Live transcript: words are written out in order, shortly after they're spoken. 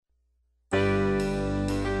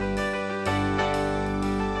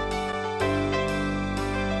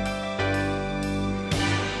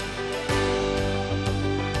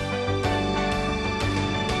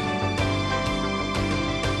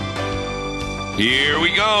Here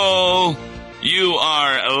we go. You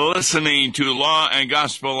are listening to Law and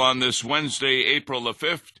Gospel on this Wednesday, April the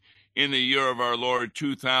 5th, in the year of our Lord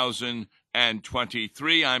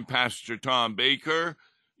 2023. I'm Pastor Tom Baker,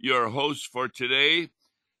 your host for today.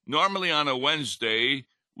 Normally on a Wednesday,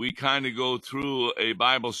 we kind of go through a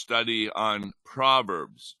Bible study on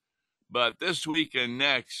Proverbs. But this week and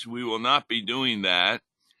next, we will not be doing that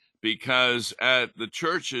because at the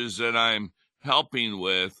churches that I'm helping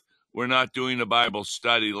with, we're not doing a Bible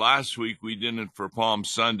study. Last week, we didn't for Palm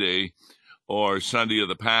Sunday or Sunday of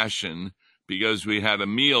the Passion because we had a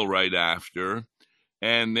meal right after.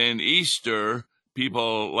 And then Easter,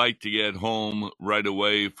 people like to get home right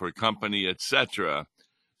away for company, etc.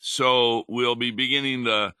 So we'll be beginning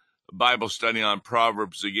the Bible study on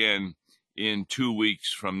Proverbs again in 2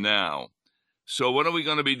 weeks from now. So what are we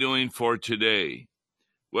going to be doing for today?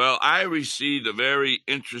 Well, I received a very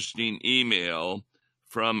interesting email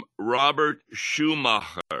from Robert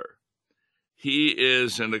Schumacher. He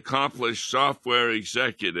is an accomplished software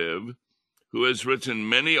executive who has written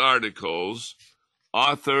many articles,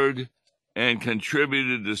 authored, and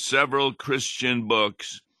contributed to several Christian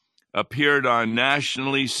books, appeared on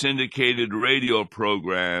nationally syndicated radio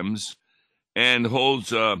programs, and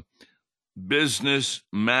holds a business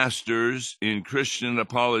master's in Christian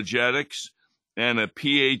apologetics and a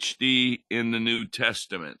PhD in the New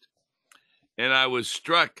Testament. And I was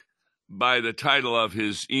struck by the title of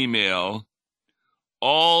his email,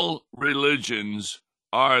 All Religions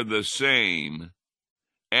Are the Same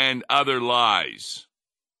and Other Lies.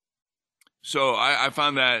 So I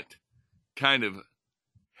found that kind of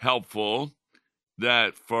helpful,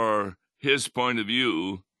 that for his point of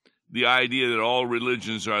view, the idea that all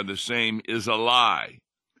religions are the same is a lie.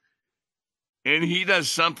 And he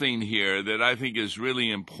does something here that I think is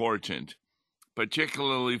really important,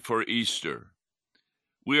 particularly for Easter.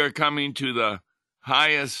 We are coming to the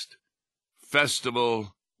highest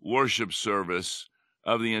festival worship service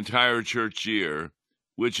of the entire church year,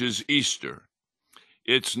 which is Easter.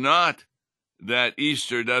 It's not that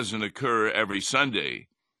Easter doesn't occur every Sunday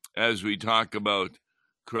as we talk about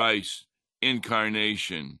Christ's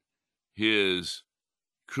incarnation, his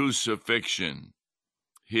crucifixion,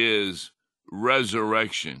 his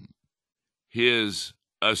resurrection, his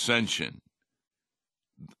ascension,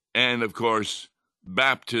 and of course,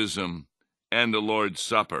 baptism and the Lord's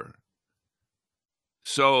Supper.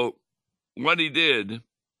 So what he did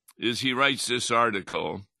is he writes this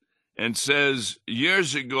article and says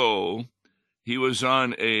years ago he was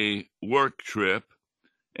on a work trip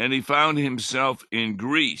and he found himself in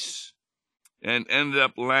Greece and ended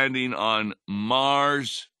up landing on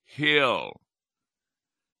Mars Hill.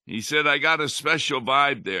 He said, I got a special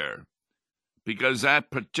vibe there because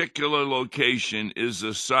that particular location is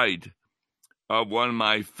the site of one of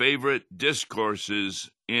my favorite discourses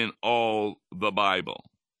in all the Bible.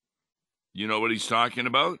 You know what he's talking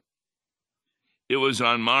about? It was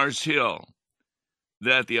on Mars Hill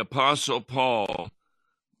that the Apostle Paul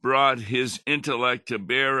brought his intellect to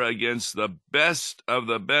bear against the best of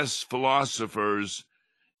the best philosophers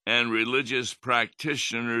and religious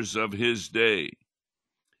practitioners of his day.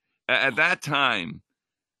 At that time,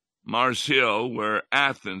 Mars Hill, where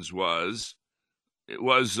Athens was, it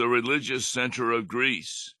was the religious center of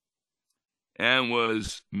Greece and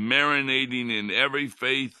was marinating in every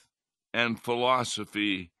faith and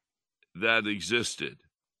philosophy that existed.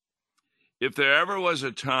 If there ever was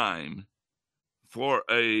a time for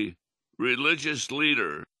a religious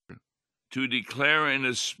leader to declare in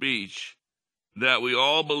a speech that we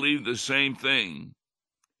all believe the same thing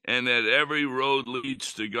and that every road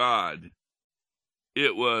leads to God,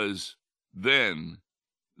 it was then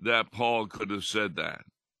that Paul could have said that.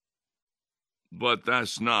 But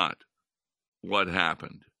that's not what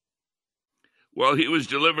happened. Well, he was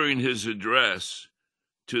delivering his address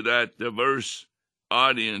to that diverse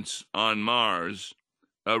audience on Mars,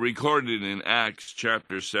 recorded in Acts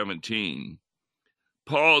chapter 17.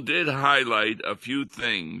 Paul did highlight a few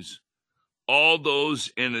things all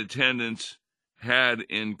those in attendance had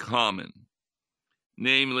in common,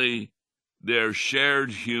 namely their shared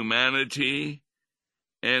humanity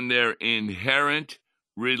and their inherent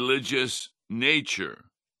religious nature.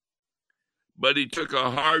 But he took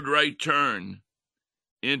a hard right turn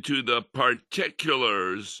into the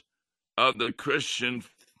particulars of the Christian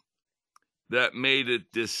faith that made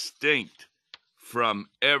it distinct from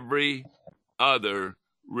every other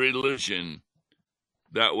religion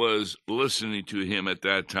that was listening to him at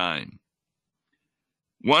that time.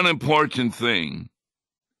 One important thing,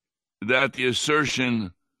 that the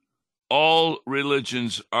assertion, all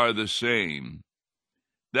religions are the same,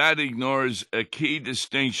 that ignores a key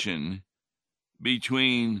distinction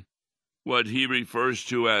between what he refers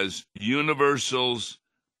to as universals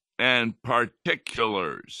and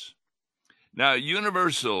particulars. Now,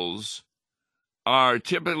 universals are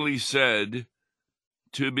typically said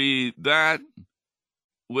to be that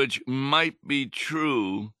which might be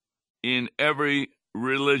true in every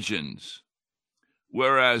religions,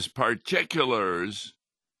 whereas particulars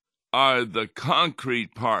are the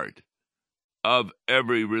concrete part of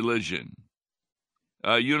every religion.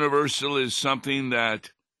 Universal is something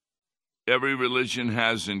that every religion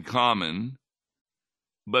has in common,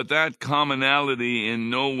 but that commonality in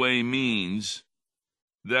no way means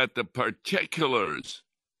that the particulars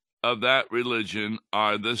of that religion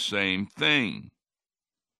are the same thing.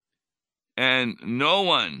 And no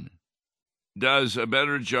one does a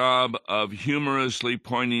better job of humorously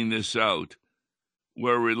pointing this out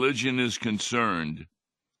where religion is concerned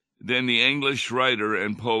than the English writer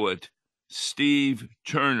and poet Steve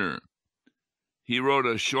Turner. He wrote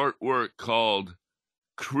a short work called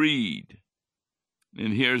Creed,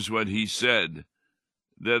 and here's what he said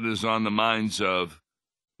that is on the minds of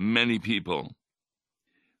many people.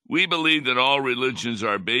 We believe that all religions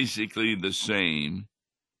are basically the same,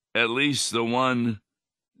 at least the one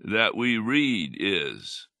that we read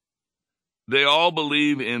is. They all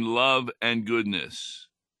believe in love and goodness.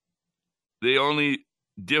 They only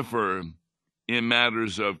differ in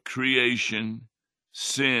matters of creation,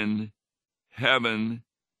 sin, heaven,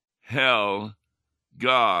 hell,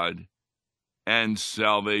 God, and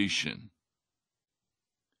salvation.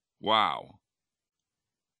 Wow.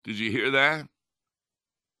 Did you hear that?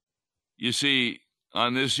 You see,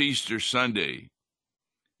 on this Easter Sunday,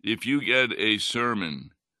 if you get a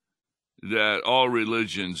sermon that all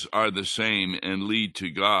religions are the same and lead to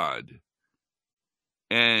God,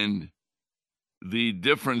 and the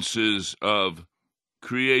differences of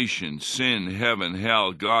creation, sin, heaven,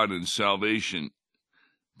 hell, God, and salvation,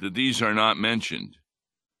 that these are not mentioned,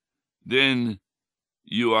 then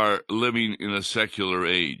you are living in a secular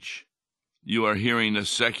age. You are hearing a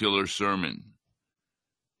secular sermon.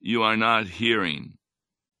 You are not hearing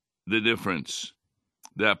the difference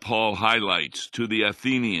that Paul highlights to the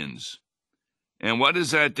Athenians. And what is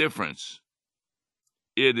that difference?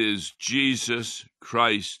 It is Jesus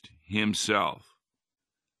Christ himself.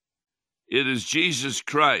 It is Jesus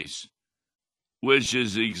Christ, which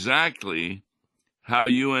is exactly how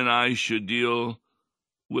you and I should deal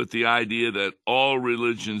with the idea that all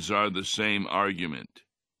religions are the same argument.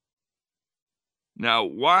 Now,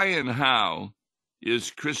 why and how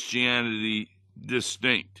is Christianity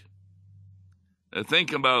distinct?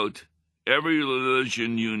 Think about every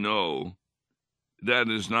religion you know that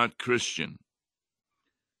is not Christian.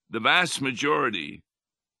 The vast majority,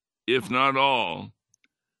 if not all,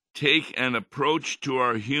 take an approach to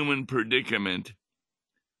our human predicament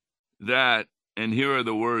that, and here are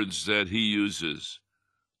the words that he uses,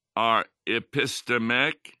 are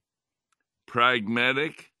epistemic,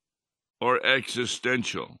 pragmatic, or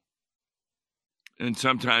existential. And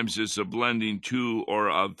sometimes it's a blending two or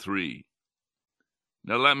of three.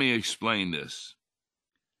 Now let me explain this.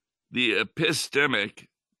 The epistemic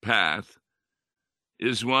path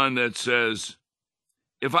is one that says,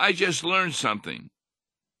 if I just learn something,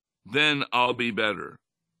 then I'll be better.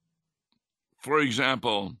 For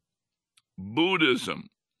example, Buddhism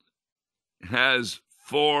has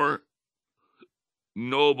 4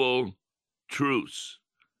 noble truths.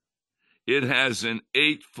 It has an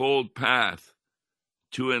 8-fold path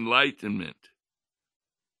to enlightenment.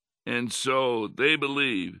 And so they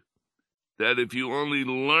believe that if you only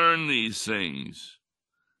learn these things,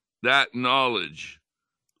 that knowledge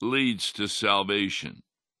leads to salvation.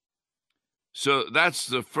 So that's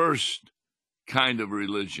the first kind of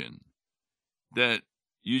religion, that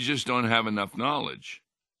you just don't have enough knowledge.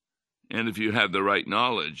 And if you have the right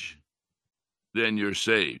knowledge, then you're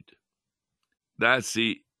saved. That's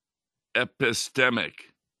the epistemic.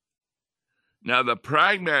 Now, the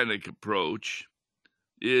pragmatic approach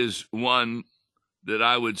is one that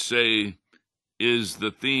I would say is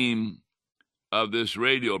the theme of this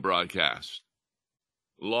radio broadcast,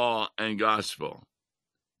 Law and Gospel.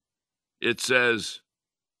 It says,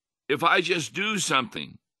 if I just do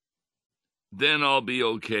something, then I'll be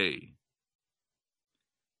okay.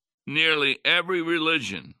 Nearly every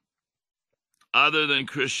religion other than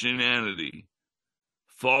Christianity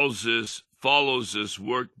follows this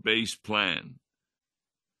work-based plan,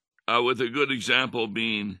 with a good example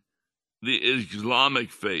being the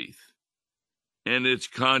Islamic faith and its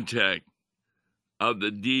context of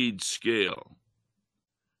the deed scale.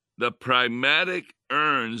 The pragmatic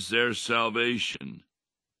earns their salvation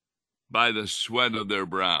by the sweat of their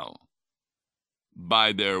brow,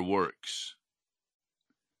 by their works.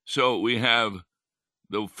 So we have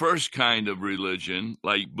the first kind of religion,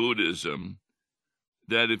 like Buddhism,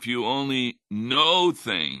 that if you only know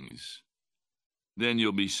things, then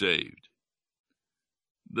you'll be saved.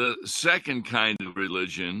 The second kind of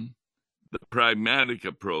religion, the pragmatic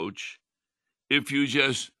approach, if you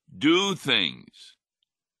just do things,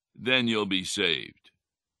 then you'll be saved.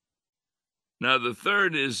 Now, the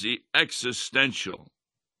third is the existential.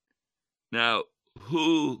 Now,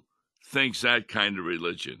 who thinks that kind of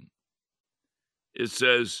religion? It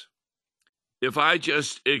says, if I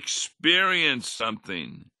just experience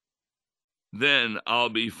something, then I'll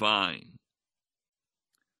be fine.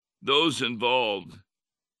 Those involved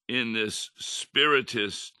in this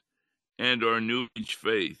spiritist and or New Age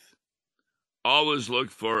faith always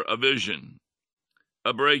look for a vision,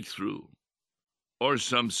 a breakthrough, or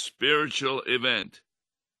some spiritual event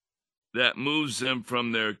that moves them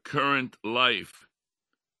from their current life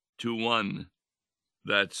to one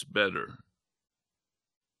that's better.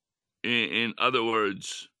 In other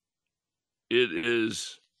words, it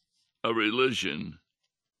is a religion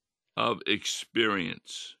of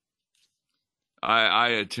experience. I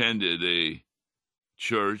attended a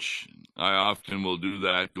church. I often will do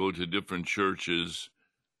that, go to different churches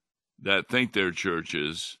that think they're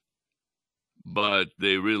churches, but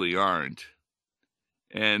they really aren't.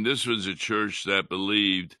 And this was a church that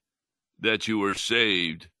believed that you were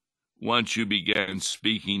saved once you began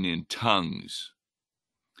speaking in tongues.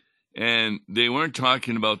 And they weren't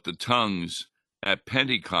talking about the tongues at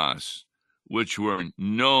Pentecost, which were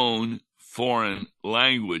known foreign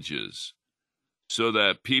languages, so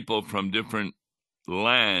that people from different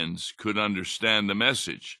lands could understand the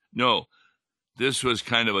message. No, this was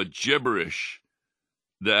kind of a gibberish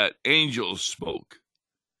that angels spoke.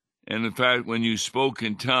 And in fact, when you spoke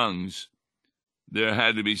in tongues, there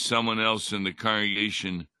had to be someone else in the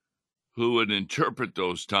congregation who would interpret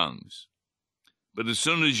those tongues. But as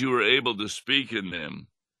soon as you were able to speak in them,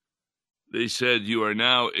 they said you are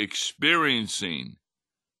now experiencing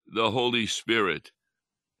the Holy Spirit,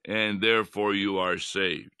 and therefore you are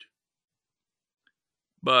saved.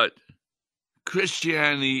 But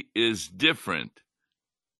Christianity is different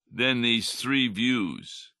than these three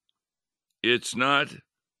views. It's not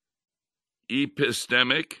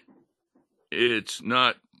epistemic, it's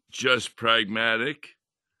not just pragmatic,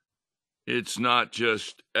 it's not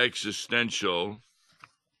just existential,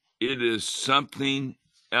 it is something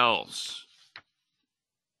else.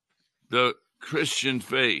 The Christian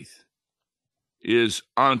faith is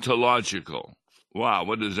ontological. Wow,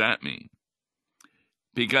 what does that mean?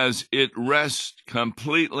 Because it rests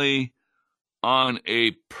completely on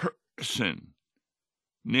a person,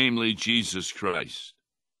 namely Jesus Christ.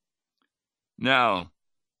 Now,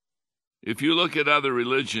 if you look at other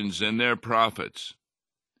religions and their prophets,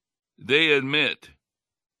 they admit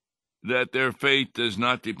that their faith does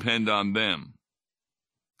not depend on them.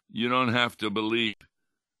 You don't have to believe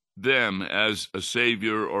them as a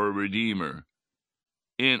savior or a redeemer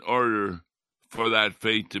in order for that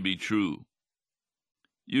faith to be true.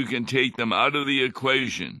 You can take them out of the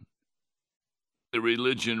equation. The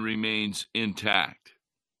religion remains intact.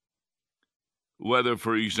 Whether,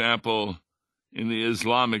 for example, in the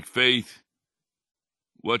Islamic faith,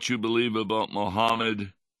 what you believe about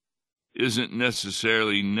Muhammad isn't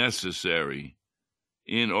necessarily necessary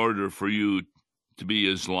in order for you to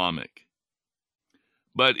be Islamic.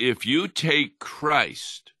 But if you take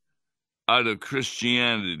Christ out of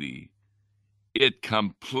Christianity, it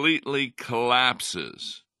completely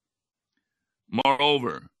collapses.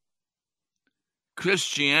 Moreover,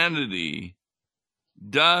 Christianity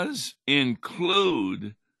does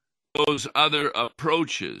include those other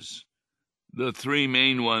approaches, the three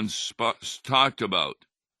main ones talked about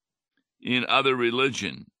in other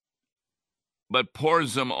religion, but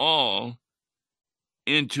pours them all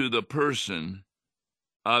into the person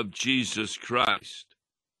of Jesus Christ.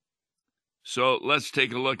 So let's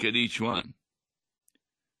take a look at each one.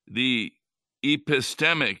 The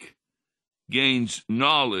epistemic gains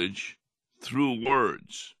knowledge through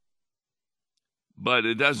words, but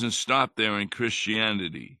it doesn't stop there in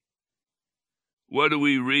Christianity. What do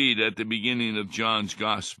we read at the beginning of John's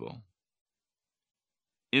Gospel?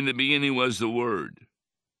 In the beginning was the Word,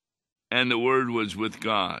 and the Word was with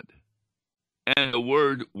God, and the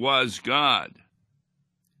Word was God,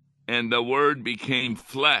 and the Word became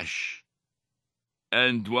flesh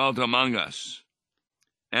and dwelt among us,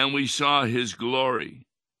 and we saw his glory,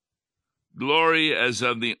 glory as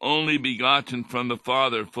of the only begotten from the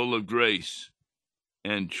Father, full of grace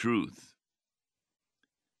and truth.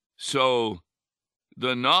 So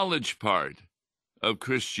the knowledge part of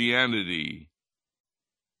Christianity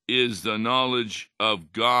is the knowledge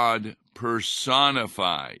of God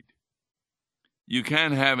personified. You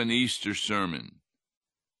can't have an Easter sermon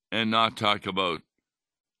and not talk about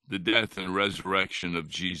the death and resurrection of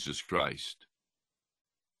Jesus Christ.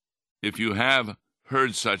 If you have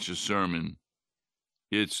heard such a sermon,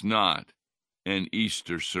 it's not an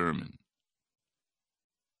Easter sermon.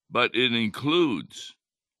 But it includes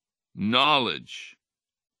knowledge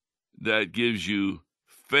that gives you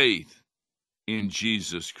faith in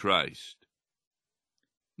Jesus Christ.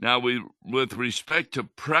 Now, with respect to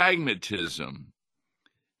pragmatism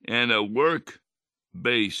and a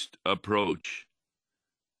work-based approach,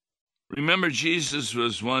 remember Jesus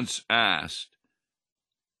was once asked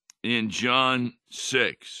in John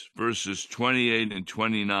 6, verses 28 and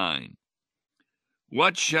 29,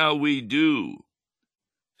 "What shall we do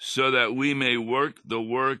so that we may work the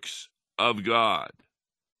works of God?"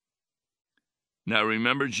 Now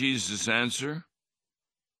remember Jesus' answer?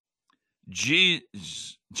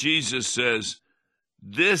 Jesus says,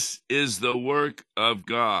 "This is the work of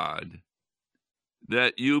God,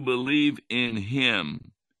 that you believe in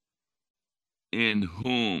him in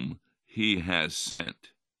whom he has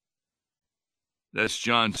sent." That's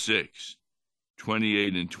John 6,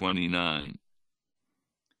 28 and 29.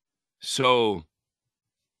 So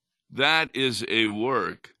that is a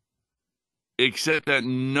work, except that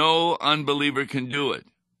no unbeliever can do it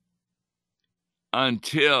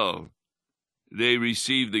until they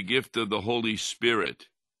receive the gift of the Holy Spirit.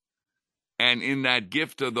 And in that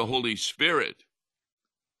gift of the Holy Spirit,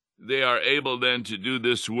 they are able then to do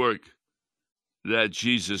this work that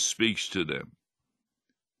Jesus speaks to them,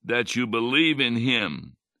 that you believe in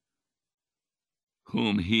him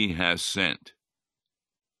whom he has sent.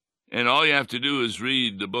 And all you have to do is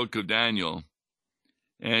read the book of Daniel,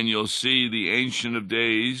 and you'll see the Ancient of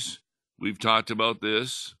Days. We've talked about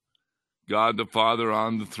this. God the Father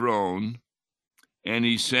on the throne, and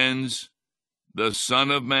he sends the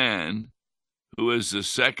Son of Man, who is the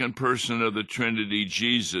second person of the Trinity,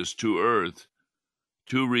 Jesus, to earth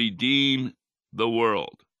to redeem the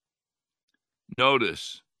world.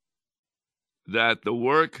 Notice that the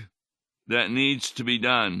work that needs to be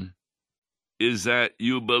done is that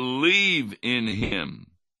you believe in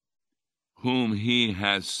him whom he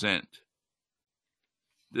has sent.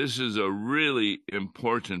 This is a really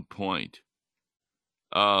important point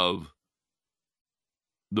of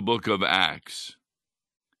the book of Acts,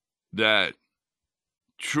 that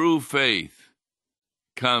true faith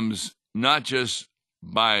comes not just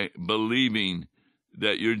by believing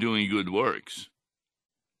that you're doing good works,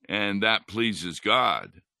 and that pleases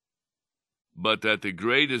God, but that the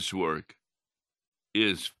greatest work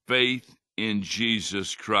is faith in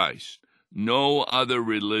Jesus Christ. No other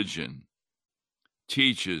religion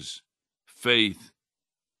teaches faith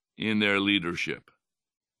in their leadership.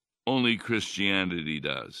 Only Christianity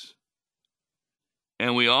does.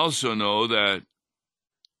 And we also know that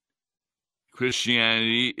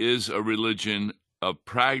Christianity is a religion of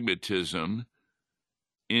pragmatism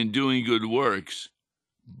in doing good works,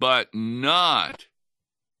 but not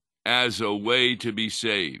as a way to be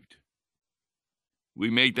saved. We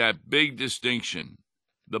make that big distinction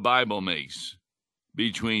the Bible makes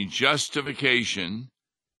between justification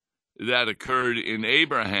that occurred in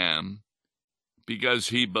Abraham because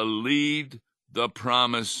he believed the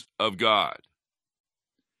promise of God,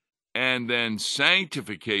 and then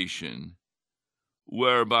sanctification,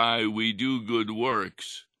 whereby we do good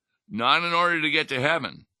works, not in order to get to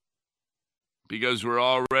heaven, because we're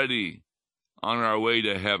already on our way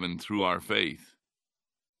to heaven through our faith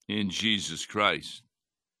in Jesus Christ.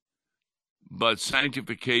 But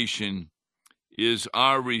sanctification is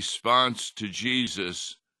our response to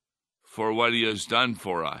Jesus for what he has done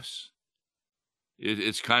for us.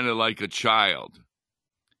 It's kind of like a child.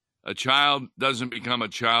 A child doesn't become a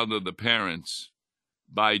child of the parents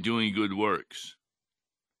by doing good works.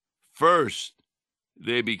 First,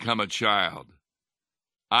 they become a child,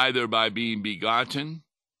 either by being begotten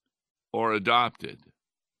or adopted.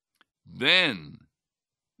 Then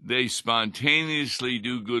they spontaneously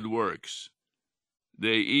do good works.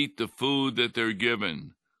 They eat the food that they're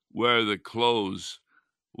given, wear the clothes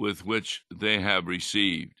with which they have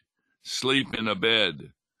received, sleep in a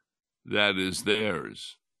bed that is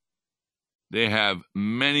theirs. They have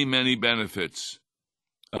many, many benefits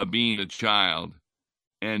of being a child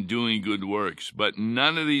and doing good works, but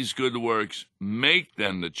none of these good works make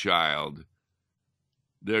them the child.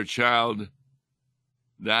 Their child,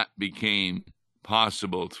 that became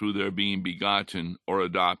possible through their being begotten or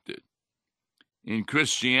adopted. In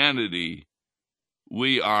Christianity,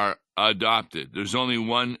 we are adopted. There's only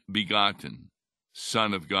one begotten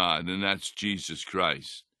Son of God, and that's Jesus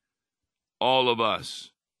Christ. all of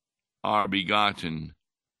us are begotten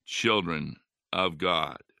children of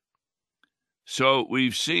God. So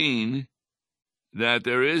we've seen that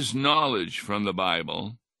there is knowledge from the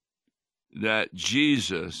Bible that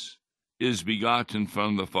Jesus is begotten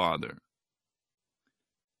from the Father.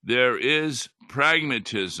 There is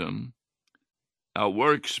pragmatism, a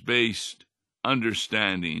works-based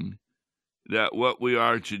understanding that what we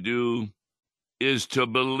are to do is to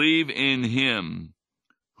believe in him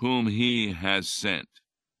whom he has sent.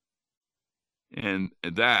 And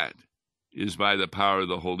that is by the power of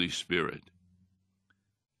the Holy Spirit.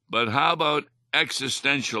 But how about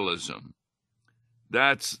existentialism?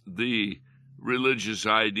 That's the religious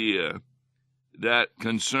idea that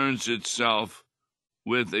concerns itself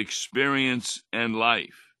with experience and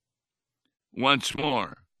life. Once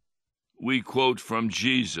more, we quote from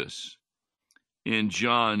Jesus in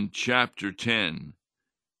John chapter 10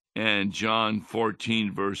 and John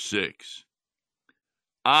 14, verse 6.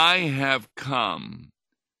 I have come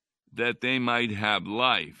that they might have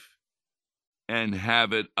life and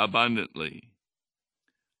have it abundantly.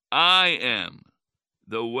 I am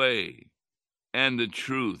the way and the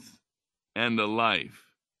truth and the life.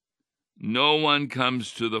 No one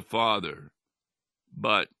comes to the Father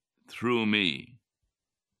but through me.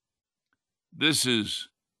 This is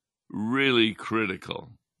really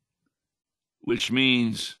critical, which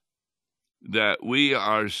means that we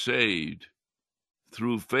are saved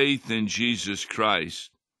through faith in Jesus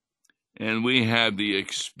Christ, and we have the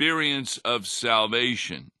experience of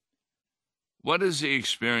salvation. What is the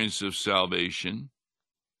experience of salvation?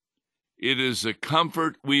 It is the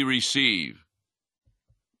comfort we receive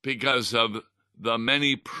because of the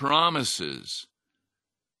many promises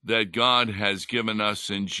that God has given us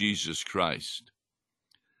in Jesus Christ.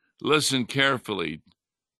 Listen carefully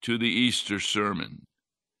to the Easter sermon,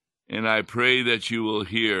 and I pray that you will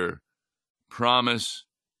hear promise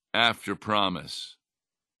after promise,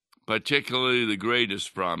 particularly the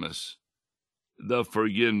greatest promise, the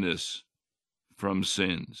forgiveness from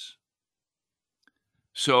sins.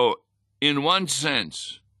 So, in one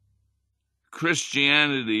sense,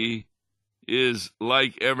 Christianity is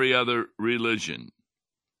like every other religion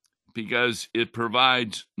because it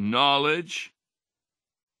provides knowledge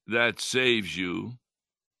that saves you.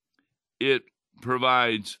 It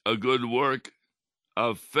provides a good work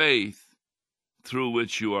of faith through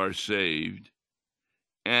which you are saved,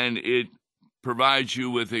 and it provides you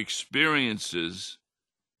with experiences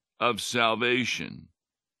of salvation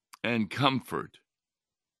and comfort.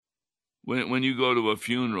 When you go to a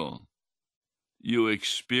funeral, you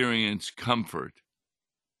experience comfort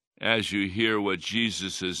as you hear what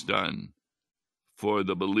Jesus has done for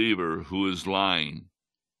the believer who is lying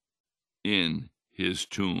in his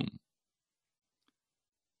tomb.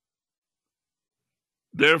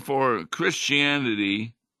 Therefore,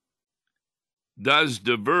 Christianity does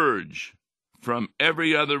diverge from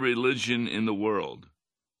every other religion in the world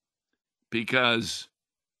because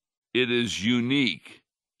it is unique.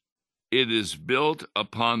 It is built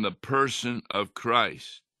upon the person of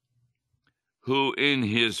Christ, who in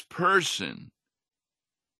his person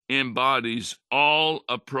embodies all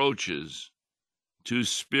approaches to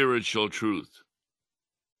spiritual truth.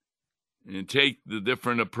 And take the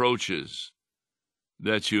different approaches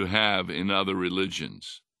that you have in other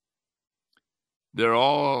religions. They're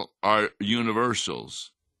all are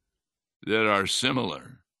universals that are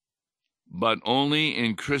similar, but only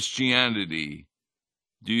in Christianity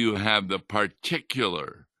do you have the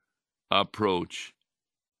particular approach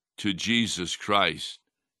to Jesus Christ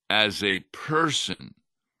as a person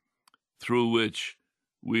through which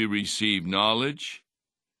we receive knowledge,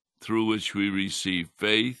 through which we receive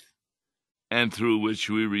faith, and through which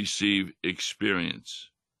we receive experience.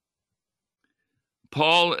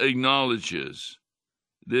 Paul acknowledges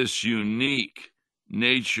this unique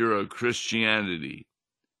nature of Christianity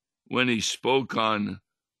when he spoke on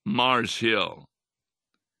Mars Hill.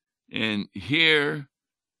 And here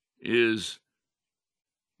is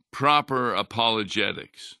proper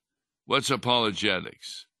apologetics. What's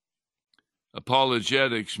apologetics?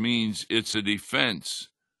 Apologetics means it's a defense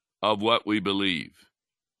of what we believe.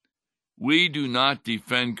 We do not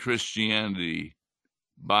defend Christianity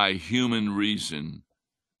by human reason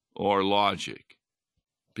or logic,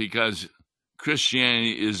 because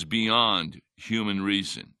Christianity is beyond human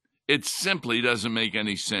reason. It simply doesn't make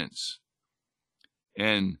any sense.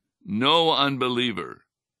 And no unbeliever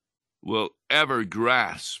will ever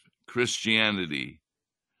grasp Christianity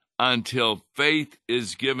until faith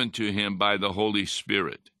is given to him by the Holy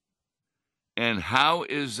Spirit. And how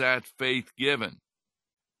is that faith given?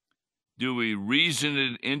 Do we reason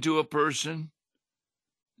it into a person?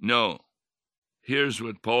 No. Here's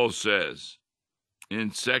what Paul says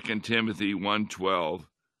in 2 Timothy 1:12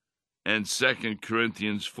 and 2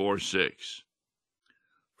 Corinthians 4:6.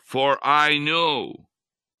 For I know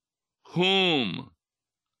whom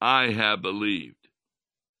I have believed.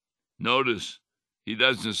 Notice he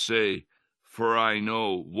doesn't say, for I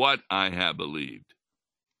know what I have believed.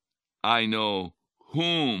 I know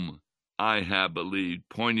whom I have believed,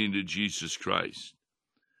 pointing to Jesus Christ.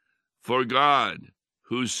 For God,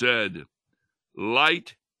 who said,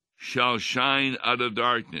 light shall shine out of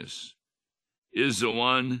darkness, is the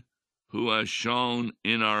one who has shone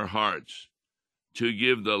in our hearts to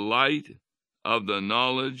give the light of the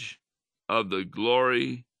knowledge of the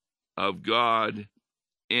glory of God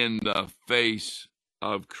in the face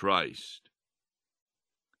of Christ.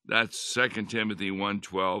 That's 2 Timothy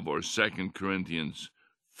 1:12 or 2 Corinthians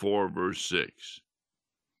 4 verse 6.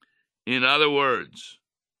 In other words,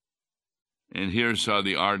 and here's how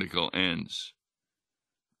the article ends,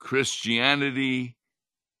 Christianity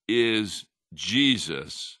is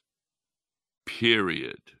Jesus,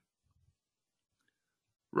 period.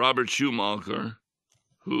 Robert Schumacher,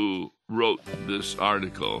 who wrote this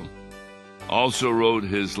article, also wrote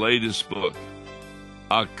his latest book,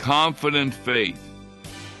 A Confident Faith,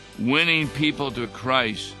 Winning People to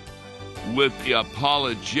Christ with the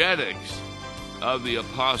Apologetics of the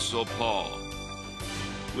Apostle Paul,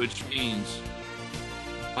 which means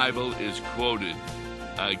the Bible is quoted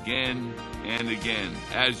again and again,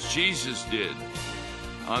 as Jesus did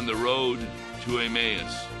on the road to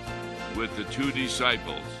Emmaus with the two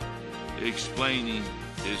disciples, explaining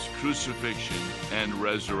his crucifixion and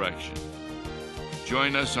resurrection.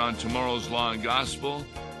 Join us on tomorrow's Law and Gospel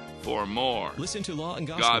for more. Listen to Law and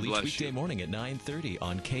Gospel each weekday morning at 9:30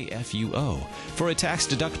 on KFUO. For a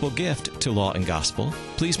tax-deductible gift to Law and Gospel,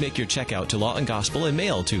 please make your check out to Law and Gospel and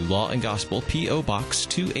mail to Law and Gospel, P.O. Box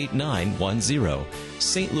 28910,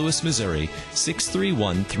 St. Louis, Missouri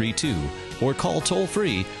 63132, or call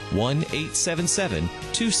toll-free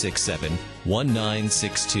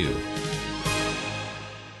 1-877-267-1962.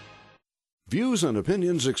 Views and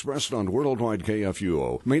opinions expressed on Worldwide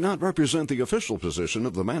KFUO may not represent the official position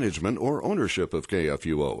of the management or ownership of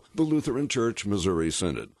KFUO, the Lutheran Church Missouri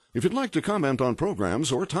Synod. If you'd like to comment on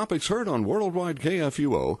programs or topics heard on Worldwide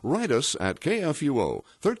KFUO, write us at KFUO,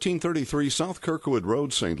 1333 South Kirkwood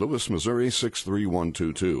Road, St. Louis, Missouri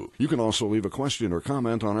 63122. You can also leave a question or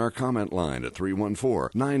comment on our comment line at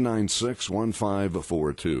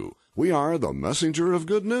 314-996-1542. We are the messenger of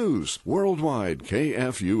good news, Worldwide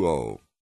KFUO.